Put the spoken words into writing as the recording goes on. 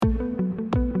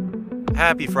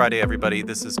Happy Friday, everybody.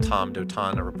 This is Tom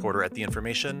Dotan, a reporter at The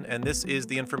Information, and this is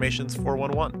The Information's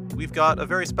 411. We've got a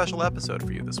very special episode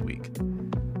for you this week.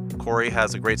 Cory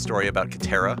has a great story about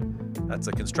Katerra. That's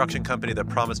a construction company that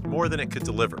promised more than it could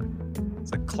deliver.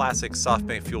 It's a classic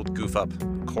SoftBank-fueled goof-up,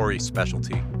 Cory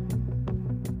specialty.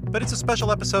 But it's a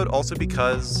special episode also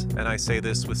because, and I say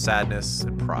this with sadness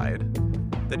and pride,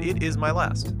 that it is my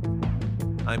last.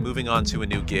 I'm moving on to a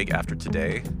new gig after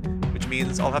today, which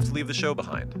means I'll have to leave the show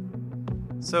behind.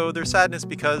 So there's sadness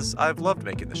because I've loved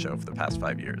making the show for the past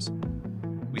 5 years.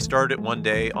 We started it one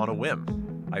day on a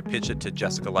whim. I pitched it to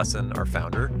Jessica Lesson, our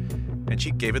founder, and she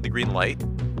gave it the green light,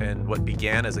 and what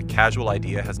began as a casual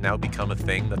idea has now become a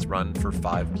thing that's run for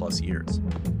 5+ years.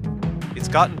 It's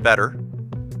gotten better.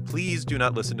 Please do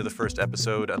not listen to the first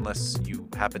episode unless you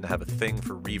happen to have a thing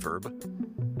for reverb.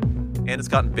 And it's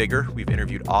gotten bigger. We've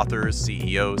interviewed authors,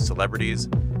 CEOs, celebrities,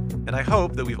 and I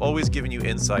hope that we've always given you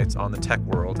insights on the tech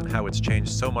world and how it's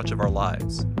changed so much of our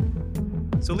lives.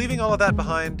 So leaving all of that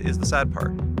behind is the sad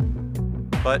part.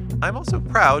 But I'm also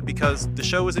proud because the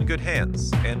show is in good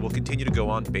hands and will continue to go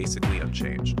on basically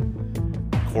unchanged.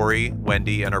 Cory,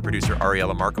 Wendy, and our producer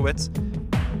Ariella Markowitz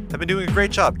have been doing a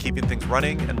great job keeping things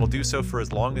running and will do so for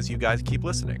as long as you guys keep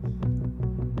listening.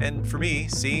 And for me,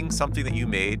 seeing something that you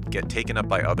made get taken up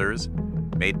by others,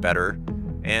 made better,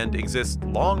 and exist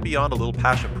long beyond a little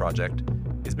passion project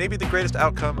is maybe the greatest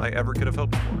outcome I ever could have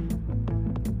hoped for.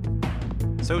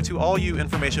 So to all you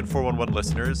Information 411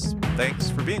 listeners,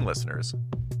 thanks for being listeners.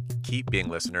 Keep being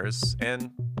listeners, and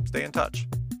stay in touch.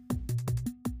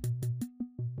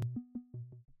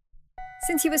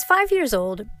 Since he was 5 years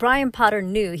old, Brian Potter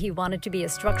knew he wanted to be a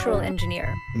structural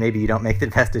engineer. Maybe you don't make the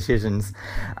best decisions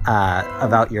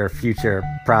about your future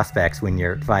prospects when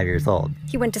you're 5 years old.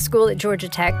 He went to school at Georgia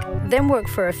Tech, then worked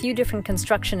for a few different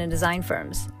construction and design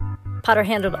firms. Potter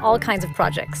handled all kinds of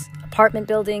projects: apartment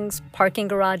buildings, parking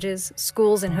garages,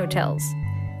 schools, and hotels.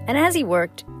 And as he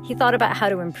worked, he thought about how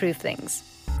to improve things.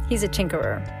 He's a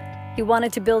tinkerer. He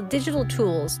wanted to build digital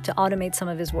tools to automate some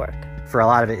of his work. For a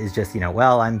lot of it is just,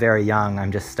 well, I'm very young,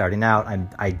 I'm just starting out,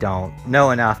 I don't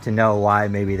know enough to know why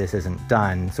maybe this isn't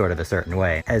done sort of a certain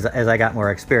way. As I got more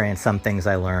experience, some things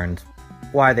I learned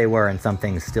why they were, and some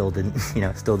things still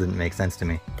didn't make sense to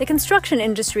me. The construction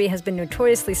industry has been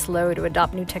notoriously slow to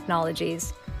adopt new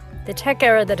technologies. The tech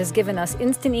era that has given us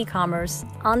instant e-commerce,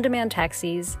 on-demand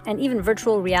taxis, and even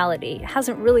virtual reality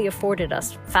hasn't really afforded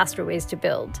us faster ways to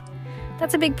build.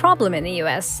 That's a big problem in the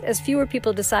US, as fewer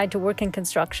people decide to work in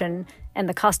construction and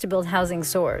the cost to build housing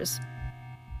soars.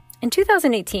 In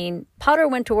 2018, Potter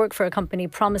went to work for a company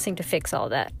promising to fix all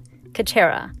that: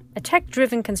 Katerra, a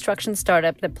tech-driven construction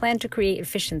startup that planned to create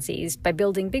efficiencies by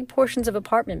building big portions of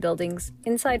apartment buildings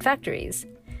inside factories.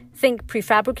 Think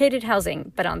prefabricated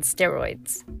housing, but on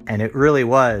steroids. And it really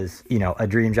was, a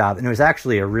dream job, and it was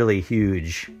actually a really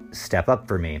huge step up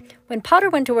for me. When Potter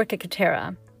went to work at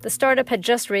Katerra, the startup had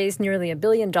just raised nearly $1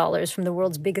 billion from the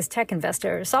world's biggest tech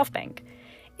investor, SoftBank.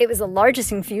 It was the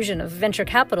largest infusion of venture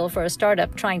capital for a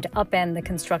startup trying to upend the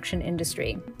construction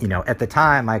industry. At the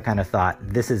time, I kind of thought,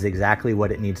 this is exactly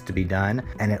what it needs to be done,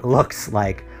 and it looks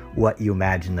like what you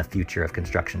imagine the future of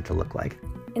construction to look like.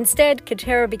 Instead,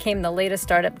 Katerra became the latest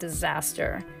startup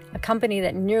disaster. A company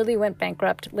that nearly went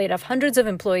bankrupt, laid off hundreds of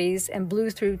employees, and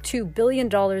blew through $2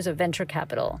 billion of venture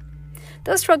capital.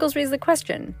 Those struggles raise the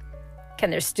question: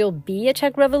 can there still be a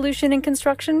tech revolution in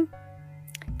construction?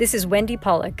 This is Wendy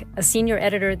Pollock, a senior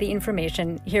editor at The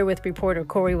Information, here with reporter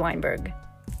Cory Weinberg.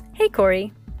 Hey,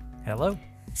 Cory. Hello.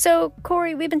 So,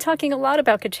 Cory, we've been talking a lot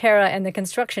about Katerra and the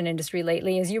construction industry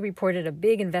lately as you reported a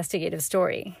big investigative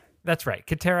story. That's right.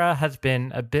 Katerra has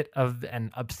been a bit of an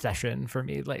obsession for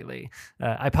me lately.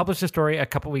 I published a story a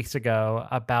couple weeks ago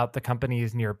about the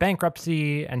company's near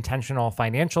bankruptcy, intentional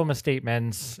financial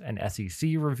misstatements, an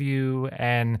SEC review,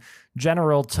 and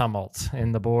general tumult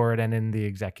in the board and in the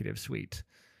executive suite.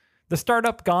 The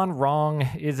startup gone wrong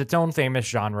is its own famous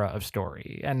genre of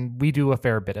story, and we do a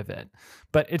fair bit of it.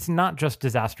 But it's not just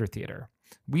disaster theater.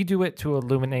 We do it to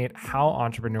illuminate how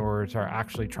entrepreneurs are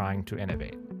actually trying to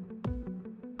innovate.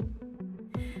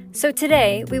 So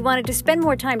today, we wanted to spend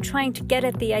more time trying to get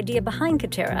at the idea behind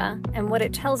Katerra and what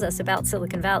it tells us about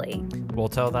Silicon Valley. We'll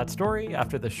tell that story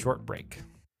after this short break.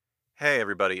 Hey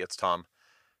everybody, it's Tom.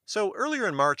 So earlier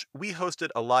in March, we hosted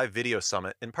a live video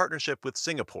summit in partnership with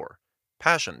Singapore,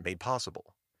 Passion Made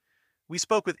Possible. We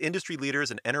spoke with industry leaders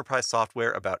in enterprise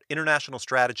software about international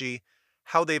strategy,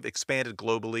 how they've expanded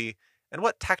globally, and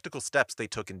what tactical steps they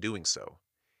took in doing so.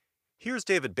 Here's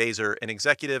David Baser, an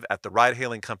executive at the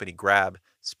ride-hailing company Grab,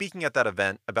 speaking at that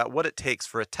event about what it takes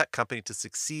for a tech company to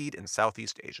succeed in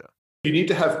Southeast Asia. You need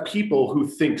to have people who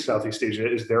think Southeast Asia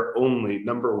is their only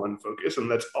number one focus,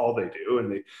 and that's all they do,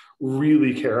 and they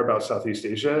really care about Southeast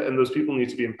Asia. And those people need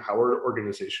to be empowered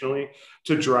organizationally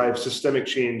to drive systemic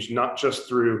change, not just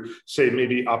through, say,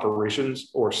 maybe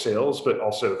operations or sales, but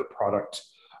also the product,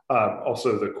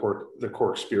 also the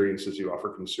core experiences you offer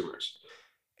consumers.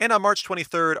 And on March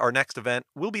 23rd, our next event,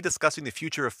 we'll be discussing the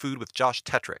future of food with Josh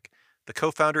Tetrick, the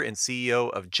co-founder and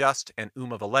CEO of Just and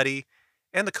Uma Valetti,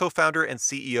 and the co-founder and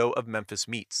CEO of Memphis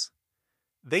Meats.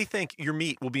 They think your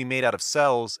meat will be made out of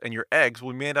cells and your eggs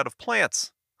will be made out of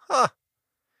plants. Huh.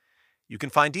 You can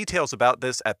find details about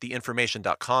this at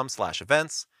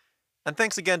theinformation.com/events. And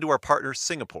thanks again to our partner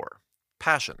Singapore.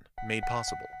 Passion made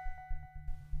possible.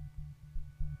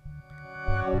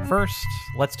 First,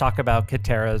 let's talk about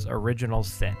Katerra's original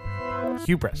sin,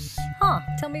 hubris.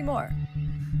 Tell me more.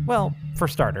 Well, for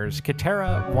starters,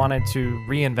 Katerra wanted to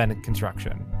reinvent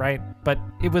construction, right? But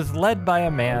it was led by a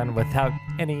man without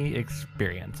any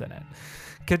experience in it.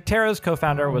 Katerra's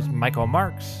co-founder was Michael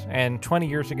Marks, and 20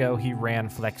 years ago he ran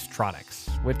Flextronics,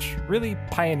 which really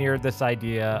pioneered this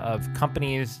idea of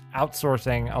companies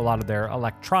outsourcing a lot of their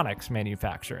electronics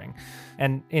manufacturing.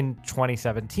 And in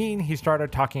 2017, he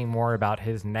started talking more about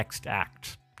his next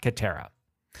act, Katerra.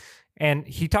 And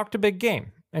he talked a big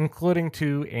game, including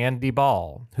to Andy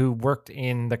Ball, who worked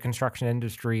in the construction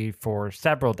industry for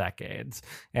several decades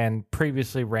and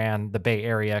previously ran the Bay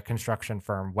Area construction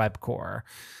firm Webcor.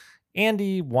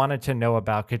 Andy wanted to know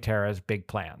about Katerra's big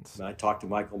plans. I talked to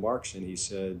Michael Marks, and he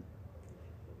said,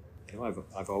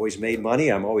 I've always made money.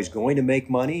 I'm always going to make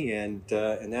money, and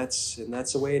that's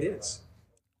the way it is.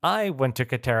 I went to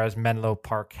Katerra's Menlo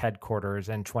Park headquarters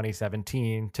in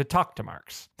 2017 to talk to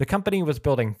Marks. The company was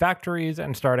building factories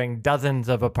and starting dozens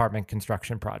of apartment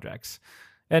construction projects.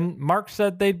 And Marks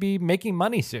said they'd be making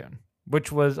money soon,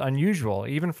 which was unusual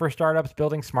even for startups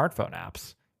building smartphone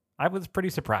apps. I was pretty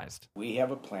surprised. We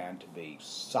have a plan to be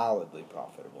solidly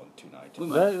profitable in 2019.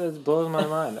 That blows my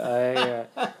mind.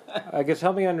 I guess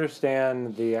help me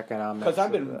understand the economics. Because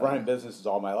I've been running businesses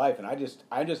all my life, and I'm just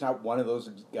not one of those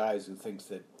guys who thinks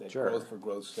that Sure. growth for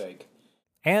growth's sake.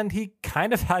 And he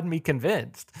kind of had me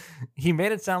convinced. He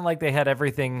made it sound like they had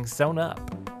everything sewn up.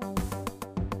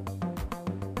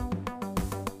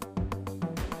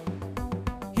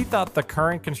 He thought the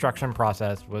current construction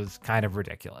process was kind of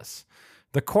ridiculous.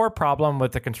 The core problem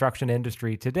with the construction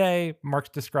industry today, Marks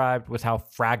described, was how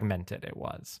fragmented it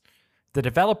was. The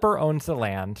developer owns the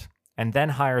land and then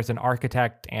hires an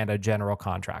architect and a general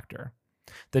contractor.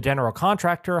 The general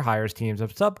contractor hires teams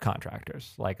of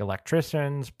subcontractors, like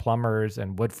electricians, plumbers,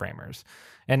 and wood framers,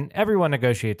 and everyone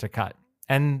negotiates a cut.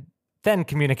 And then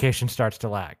communication starts to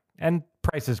lag, and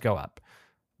prices go up.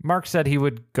 Mark said he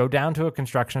would go down to a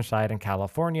construction site in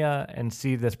California and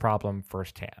see this problem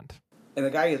firsthand. And the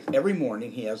guy every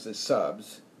morning he has the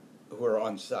subs who are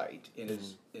on site in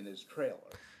his trailer.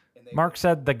 Mark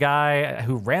said the guy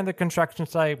who ran the construction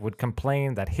site would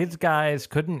complain that his guys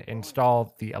couldn't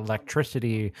install the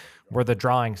electricity where the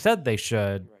drawing said they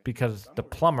should because the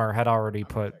plumber had already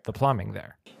put the plumbing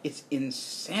there. It's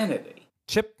insanity.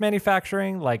 Chip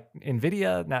manufacturing, like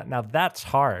NVIDIA, now that's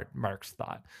hard, Marks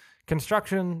thought.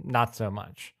 Construction, not so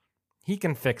much. He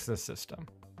can fix the system.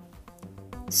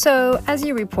 So, as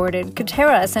you reported,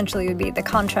 Katerra essentially would be the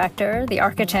contractor, the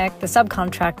architect, the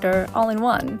subcontractor, all in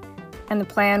one. And the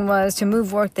plan was to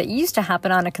move work that used to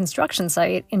happen on a construction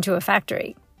site into a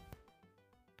factory.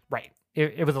 Right.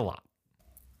 It was a lot.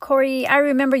 Cory, I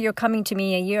remember you coming to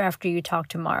me a year after you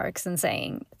talked to Marks and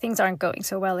saying, things aren't going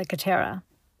so well at Katerra.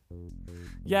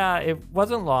 Yeah, it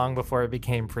wasn't long before it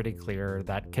became pretty clear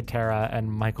that Katerra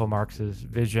and Michael Marks's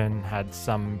vision had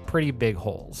some pretty big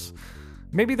holes.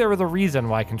 Maybe there was a reason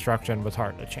why construction was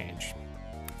hard to change.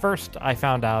 First, I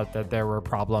found out that there were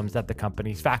problems at the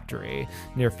company's factory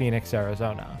near Phoenix,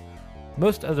 Arizona.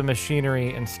 Most of the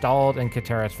machinery installed in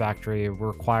Katerra's factory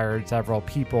required several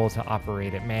people to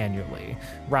operate it manually,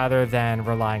 rather than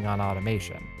relying on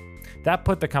automation. That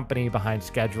put the company behind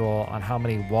schedule on how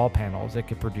many wall panels it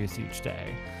could produce each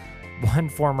day. One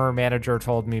former manager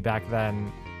told me back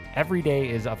then, every day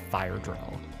is a fire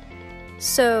drill.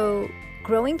 So,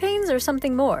 growing pains or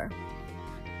something more?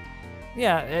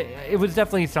 Yeah, it was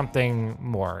definitely something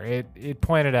more. It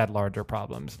pointed at larger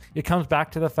problems. It comes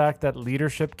back to the fact that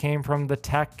leadership came from the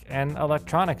tech and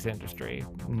electronics industry,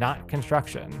 not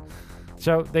construction.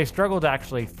 So they struggled to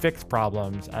actually fix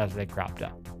problems as they cropped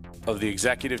up. Of the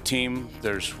executive team,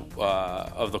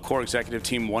 of the core executive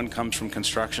team, one comes from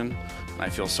construction, and I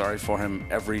feel sorry for him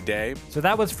every day. So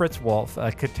that was Fritz Wolf,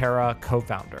 a Katerra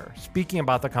co-founder, speaking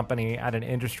about the company at an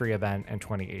industry event in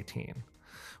 2018.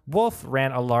 Wolf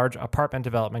ran a large apartment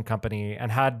development company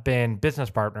and had been business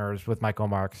partners with Michael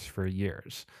Marks for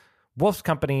years. Wolf's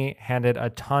company handed a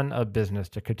ton of business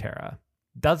to Katerra,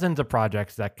 dozens of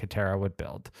projects that Katerra would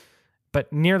build.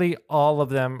 But nearly all of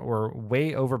them were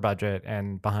way over budget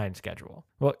and behind schedule.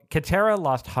 Well, Katerra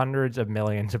lost hundreds of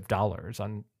millions of dollars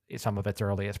on some of its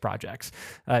earliest projects,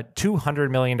 $200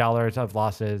 million of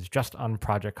losses just on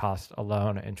project costs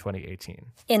alone in 2018.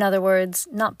 In other words,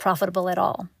 not profitable at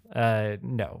all.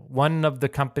 No. One of the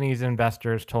company's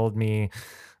investors told me,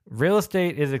 real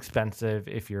estate is expensive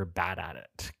if you're bad at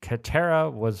it. Katerra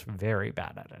was very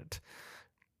bad at it.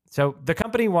 So the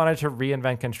company wanted to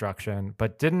reinvent construction,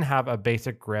 but didn't have a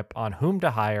basic grip on whom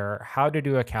to hire, how to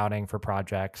do accounting for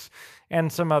projects,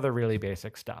 and some other really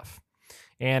basic stuff.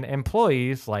 And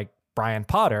employees like Brian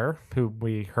Potter, who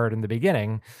we heard in the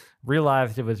beginning,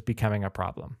 realized it was becoming a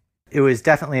problem. It was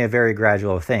definitely a very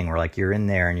gradual thing where like you're in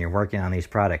there and you're working on these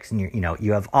products and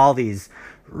you have all these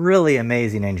really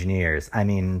amazing engineers. I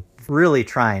mean, really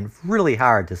trying really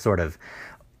hard to sort of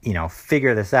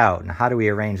figure this out and how do we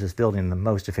arrange this building in the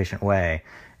most efficient way,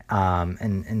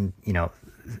 and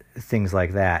things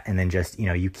like that. And then just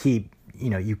you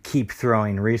keep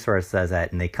throwing resources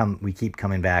at it, and we keep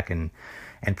coming back and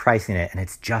pricing it, and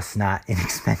it's just not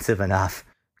inexpensive enough.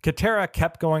 Katerra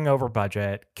kept going over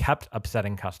budget, kept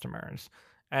upsetting customers.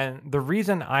 And the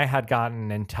reason I had gotten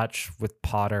in touch with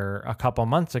Potter a couple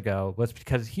months ago was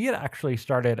because he had actually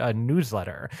started a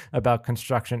newsletter about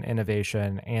construction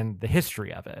innovation and the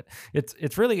history of it.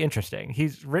 It's really interesting.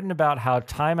 He's written about how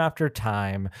time after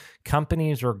time,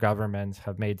 companies or governments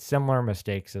have made similar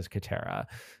mistakes as Katerra.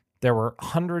 There were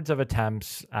hundreds of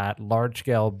attempts at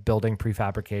large-scale building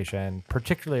prefabrication,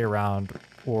 particularly around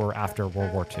or after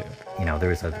World War II. There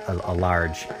was a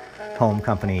large home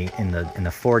company in the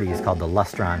 40s called the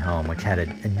Lustron Home, which had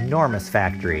an enormous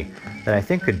factory that I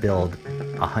think could build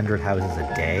 100 houses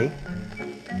a day.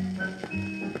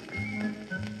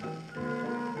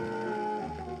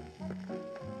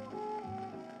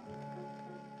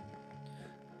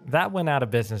 That went out of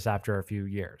business after a few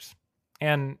years.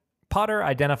 And Potter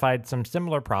identified some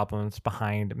similar problems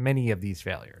behind many of these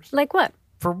failures. Like what?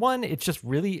 For one, it's just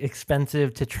really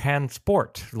expensive to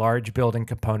transport large building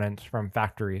components from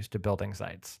factories to building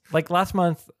sites. Like last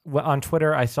month on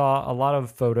Twitter, I saw a lot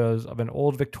of photos of an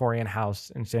old Victorian house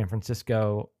in San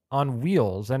Francisco on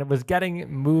wheels, and it was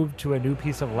getting moved to a new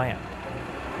piece of land.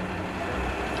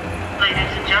 Ladies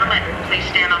and gentlemen, please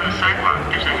stand on the sidewalk.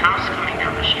 There's a house coming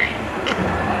down the street.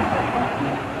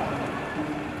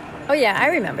 Oh yeah, I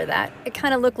remember that. It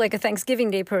kind of looked like a Thanksgiving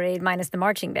Day parade minus the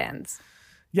marching bands.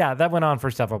 Yeah, that went on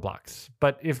for several blocks.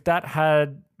 But if that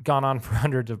had gone on for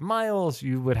hundreds of miles,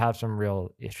 you would have some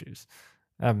real issues.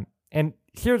 And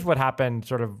here's what happened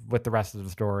sort of with the rest of the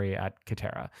story at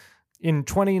Katerra. In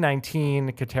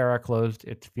 2019, Katerra closed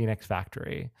its Phoenix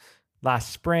factory.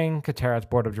 Last spring, Katerra's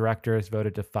board of directors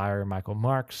voted to fire Michael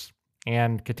Marks,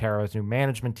 and Katerra's new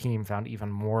management team found even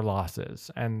more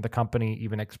losses, and the company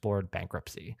even explored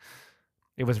bankruptcy.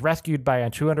 It was rescued by a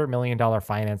 $200 million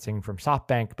financing from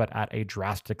SoftBank, but at a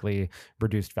drastically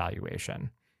reduced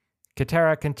valuation.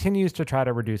 Katerra continues to try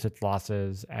to reduce its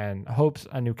losses and hopes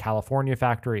a new California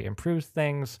factory improves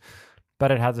things, but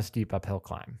it has a steep uphill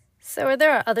climb. So are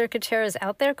there other Katerras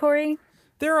out there, Cory?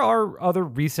 There are other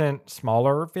recent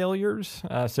smaller failures.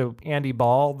 So Andy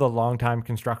Ball, the longtime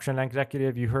construction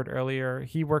executive you heard earlier,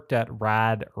 he worked at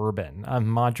Rad Urban, a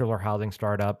modular housing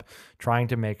startup trying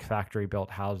to make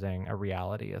factory-built housing a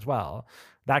reality as well.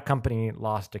 That company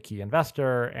lost a key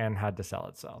investor and had to sell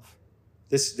itself.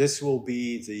 This will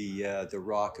be the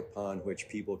rock upon which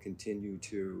people continue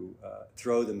to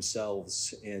throw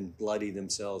themselves and bloody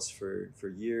themselves for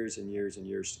years and years and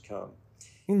years to come.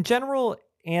 In general,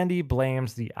 Andy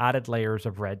blames the added layers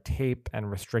of red tape and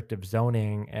restrictive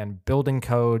zoning and building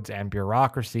codes and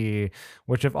bureaucracy,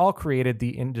 which have all created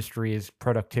the industry's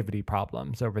productivity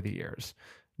problems over the years,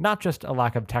 not just a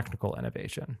lack of technical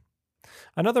innovation.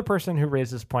 Another person who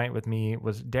raised this point with me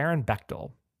was Darren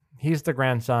Bechtel. He's the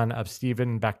grandson of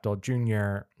Stephen Bechtel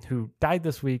Jr., who died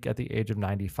this week at the age of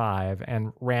 95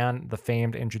 and ran the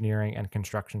famed engineering and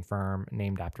construction firm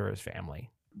named after his family.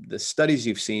 The studies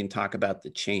you've seen talk about the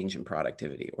change in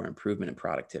productivity or improvement in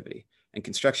productivity, and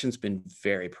construction's been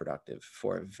very productive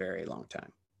for a very long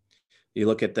time. You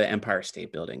look at the Empire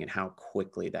State Building and how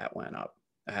quickly that went up.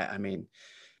 I mean,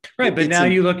 right. But now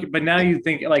you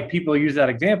think like people use that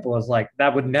example as like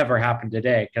that would never happen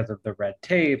today because of the red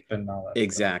tape and all that.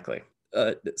 Exactly.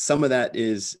 Some of that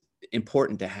is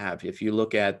important to have if you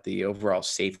look at the overall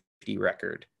safety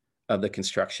record of the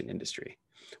construction industry.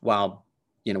 While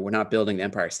we're not building the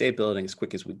Empire State Building as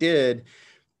quick as we did,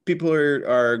 people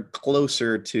are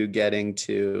closer to getting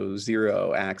to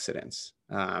zero accidents.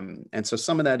 And so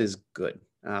some of that is good.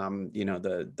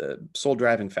 The sole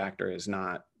driving factor is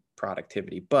not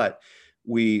productivity, but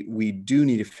we do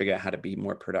need to figure out how to be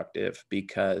more productive,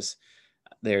 because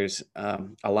there's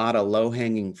a lot of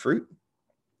low-hanging fruit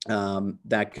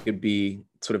that could be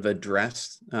sort of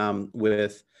addressed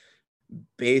with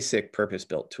basic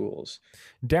purpose-built tools.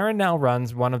 Darren now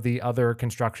runs one of the other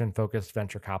construction-focused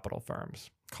venture capital firms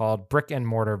called Brick and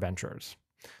Mortar Ventures.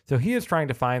 So he is trying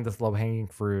to find this low-hanging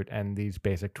fruit and these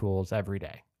basic tools every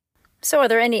day. So are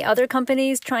there any other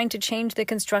companies trying to change the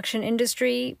construction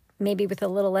industry, maybe with a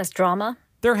little less drama?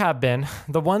 There have been.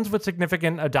 The ones with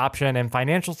significant adoption and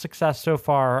financial success so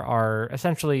far are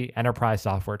essentially enterprise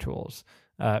software tools.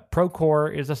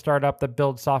 Procore is a startup that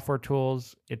builds software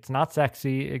tools. It's not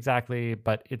sexy exactly,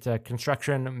 but it's a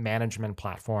construction management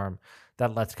platform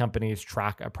that lets companies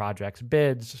track a project's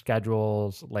bids,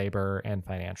 schedules, labor, and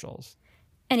financials.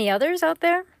 Any others out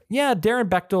there? Yeah, Darren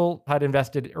Bechtel had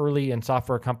invested early in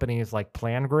software companies like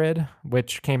PlanGrid,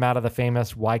 which came out of the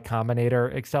famous Y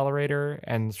Combinator accelerator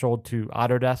and sold to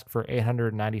Autodesk for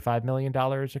 $895 million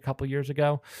a couple years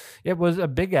ago. It was a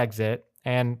big exit,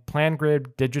 and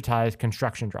PlanGrid digitized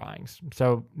construction drawings.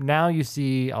 So now you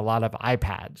see a lot of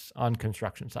iPads on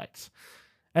construction sites.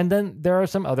 And then there are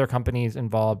some other companies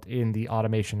involved in the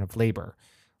automation of labor,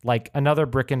 like another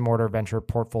brick and mortar venture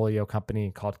portfolio company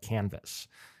called Canvas.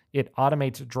 It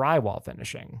automates drywall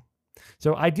finishing.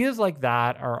 So ideas like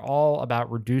that are all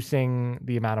about reducing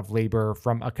the amount of labor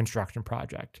from a construction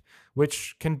project,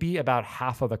 which can be about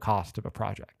half of the cost of a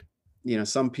project.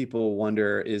 Some people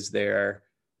wonder,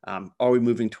 are we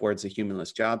moving towards a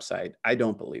humanless job site? I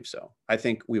don't believe so. I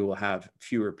think we will have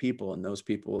fewer people, and those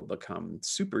people will become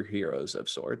superheroes of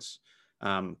sorts,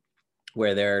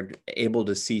 where they're able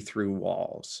to see through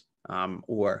walls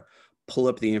or pull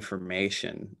up the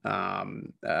information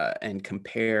and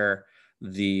compare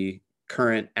the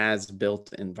current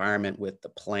as-built environment with the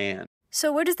plan.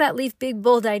 So where does that leave big,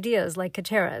 bold ideas like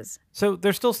Katerra's? So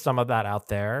there's still some of that out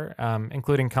there,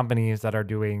 including companies that are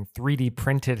doing 3D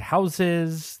printed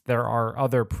houses. There are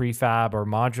other prefab or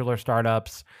modular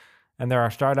startups, and there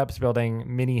are startups building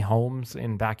mini homes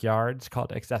in backyards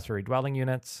called accessory dwelling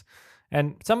units.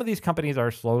 And some of these companies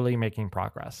are slowly making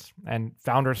progress. And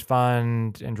Founders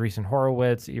Fund, Andreessen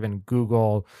Horowitz, even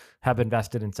Google have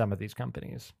invested in some of these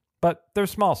companies. But they're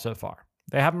small so far.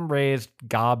 They haven't raised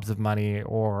gobs of money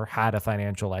or had a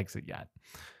financial exit yet.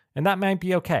 And that might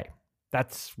be okay.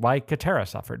 That's why Katerra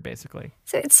suffered, basically.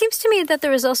 So it seems to me that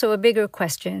there is also a bigger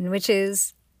question, which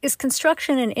is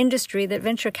construction an industry that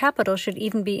venture capital should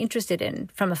even be interested in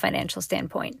from a financial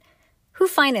standpoint? Who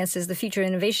finances the future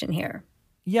innovation here?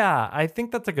 Yeah, I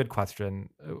think that's a good question.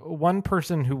 One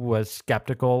person who was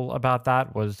skeptical about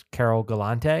that was Carol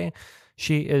Galante.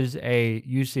 She is a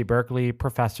UC Berkeley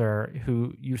professor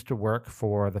who used to work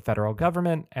for the federal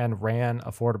government and ran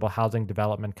affordable housing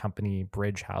development company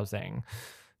Bridge Housing.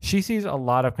 She sees a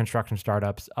lot of construction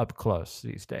startups up close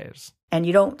these days. And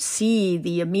you don't see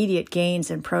the immediate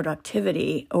gains in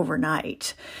productivity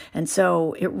overnight. And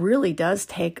so it really does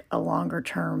take a longer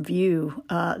term view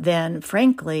than,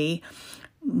 frankly,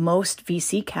 most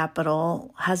VC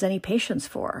capital has any patience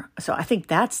for. So I think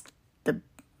that's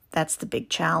the big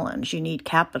challenge. You need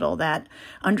capital that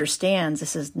understands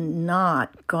this is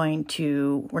not going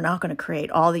to, we're not going to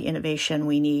create all the innovation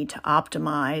we need to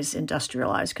optimize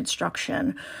industrialized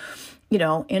construction,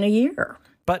 in a year.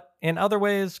 But in other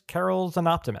ways, Carol's an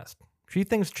optimist. She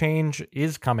thinks change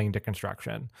is coming to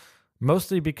construction,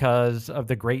 mostly because of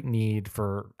the great need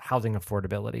for housing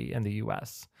affordability in the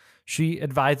US. She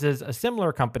advises a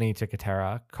similar company to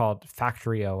Katerra called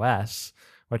Factory OS,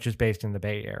 which is based in the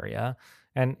Bay Area,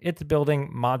 and it's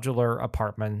building modular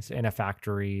apartments in a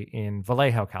factory in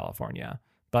Vallejo, California,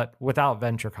 but without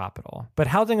venture capital. But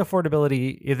housing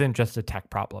affordability isn't just a tech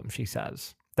problem, she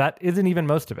says. That isn't even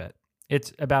most of it.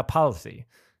 It's about policy.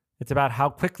 It's about how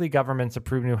quickly governments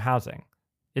approve new housing.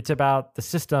 It's about the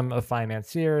system of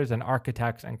financiers and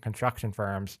architects and construction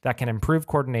firms that can improve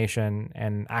coordination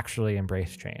and actually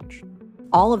embrace change.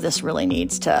 All of this really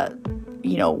needs to,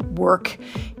 work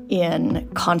in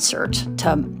concert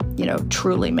to,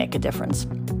 truly make a difference.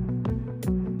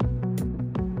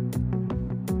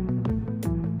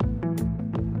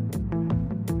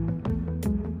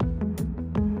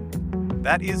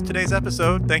 That is today's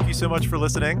episode. Thank you so much for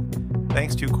listening.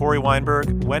 Thanks to Cory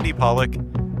Weinberg, Wendy Pollack,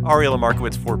 Ariela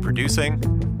Markowitz for producing.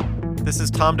 This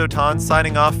is Tom Dotan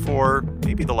signing off for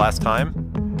maybe the last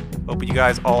time. Hope you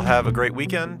guys all have a great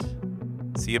weekend.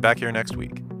 See you back here next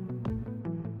week.